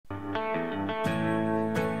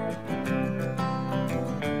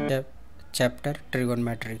Chapter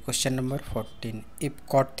Trigonometry. Question number 14. If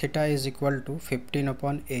cot theta is equal to 15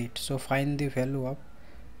 upon 8, so find the value of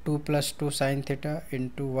 2 plus 2 sin theta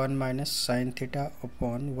into 1 minus sin theta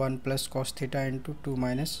upon 1 plus cos theta into 2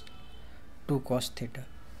 minus 2 cos theta.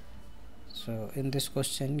 So in this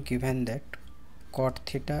question given that cot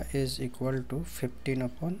theta is equal to 15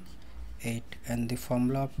 upon 8 and the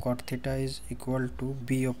formula of cot theta is equal to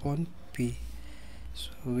b upon p.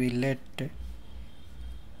 So we let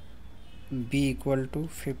b equal to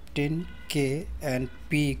 15k and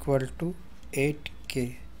p equal to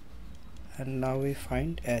 8k, and now we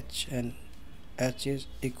find h, and h is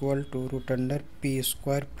equal to root under p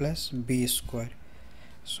square plus b square,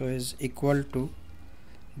 so is equal to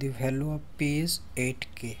the value of p is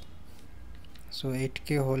 8k, so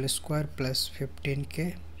 8k whole square plus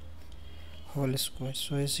 15k whole square,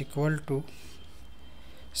 so is equal to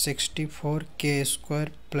 64k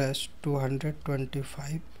square plus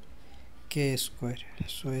 225k square,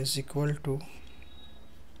 so is equal to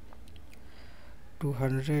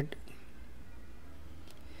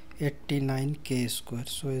 289k square,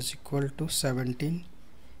 so is equal to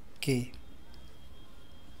 17k.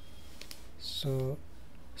 So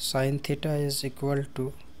sin theta is equal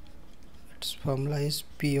to, its formula is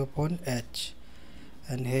p upon h,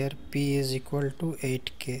 and here p is equal to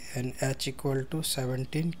 8k and h equal to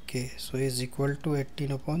 17k, so is equal to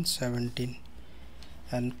 18 upon 17,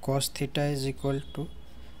 and cos theta is equal to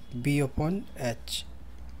b upon h.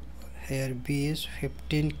 Here b is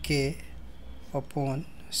 15k upon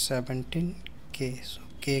 17k, so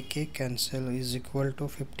k cancel, is equal to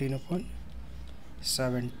 15 upon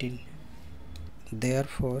 17.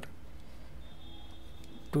 Therefore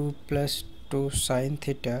 2 plus 2 sin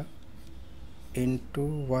theta into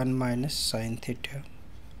 1 minus sin theta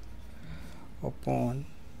upon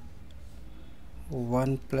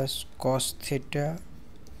 1 plus cos theta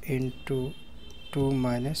into 2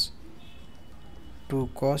 minus 2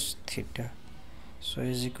 cos theta, so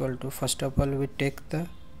is equal to, first of all we take the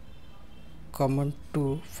common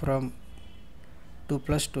 2 from 2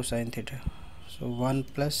 plus 2 sin theta, so 1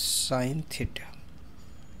 plus sin theta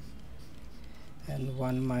and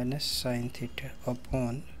 1 minus sin theta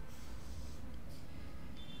upon,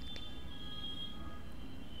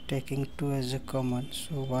 taking 2 as a common,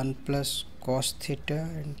 so 1 plus cos theta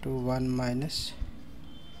into 1 minus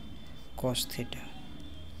cos theta,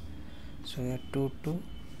 so here 2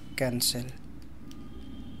 cancel,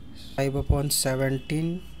 5 upon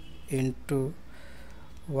 17 into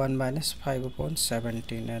 1 minus 5 upon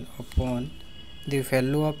 17, and upon the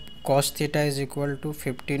value of cos theta is equal to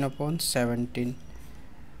 15 upon 17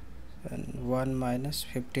 and 1 minus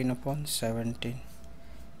 15 upon 17,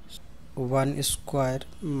 1 square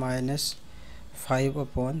minus 5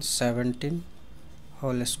 upon 17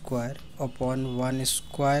 whole square upon 1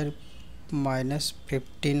 square minus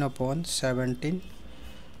 15 upon 17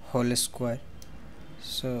 whole square,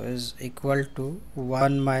 so is equal to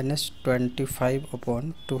 1 minus 25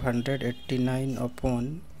 upon 289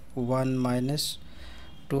 upon 1 minus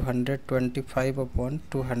 225 upon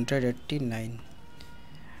 289.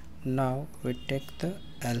 Now we take the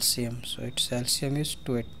LCM, so its LCM is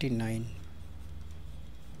 289.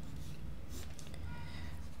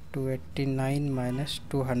 289 minus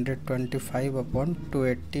 225 upon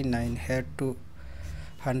 289, here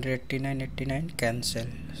 289 89 cancel,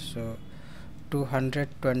 so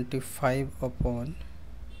 225 upon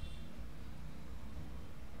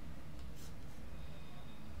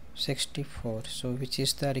 64, so which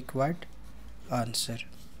is the required answer.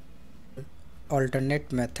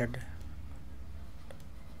 Alternate method.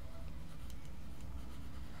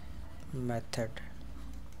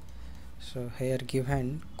 So here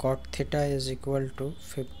given cot theta is equal to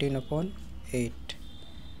 15 upon 8,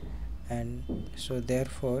 and so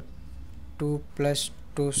therefore 2 plus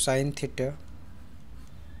 2 sin theta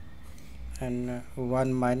and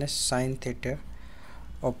 1 minus sin theta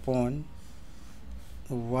upon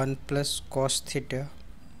 1 plus cos theta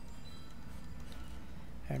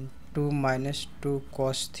and 2 minus 2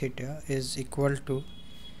 cos theta is equal to,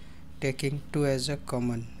 taking 2 as a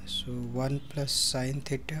common, so 1 plus sin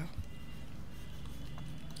theta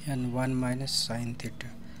and 1 minus sin theta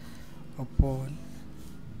upon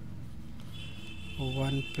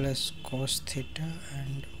 1 plus cos theta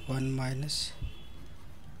and 1 minus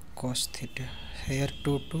cos theta, here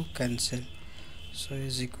 2 cancel, so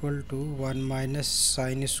is equal to 1 minus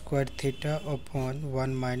sin square theta upon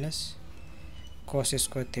 1 minus cos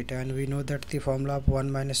square theta, and we know that the formula of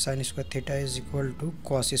 1 minus sin square theta is equal to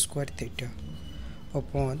cos square theta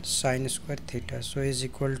upon sin square theta, so is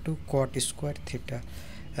equal to cot square theta,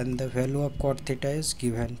 and the value of cot theta is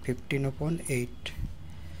given 15 upon 8,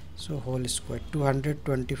 So whole square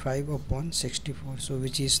 225 upon 64. So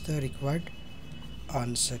which is the required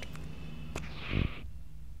answer?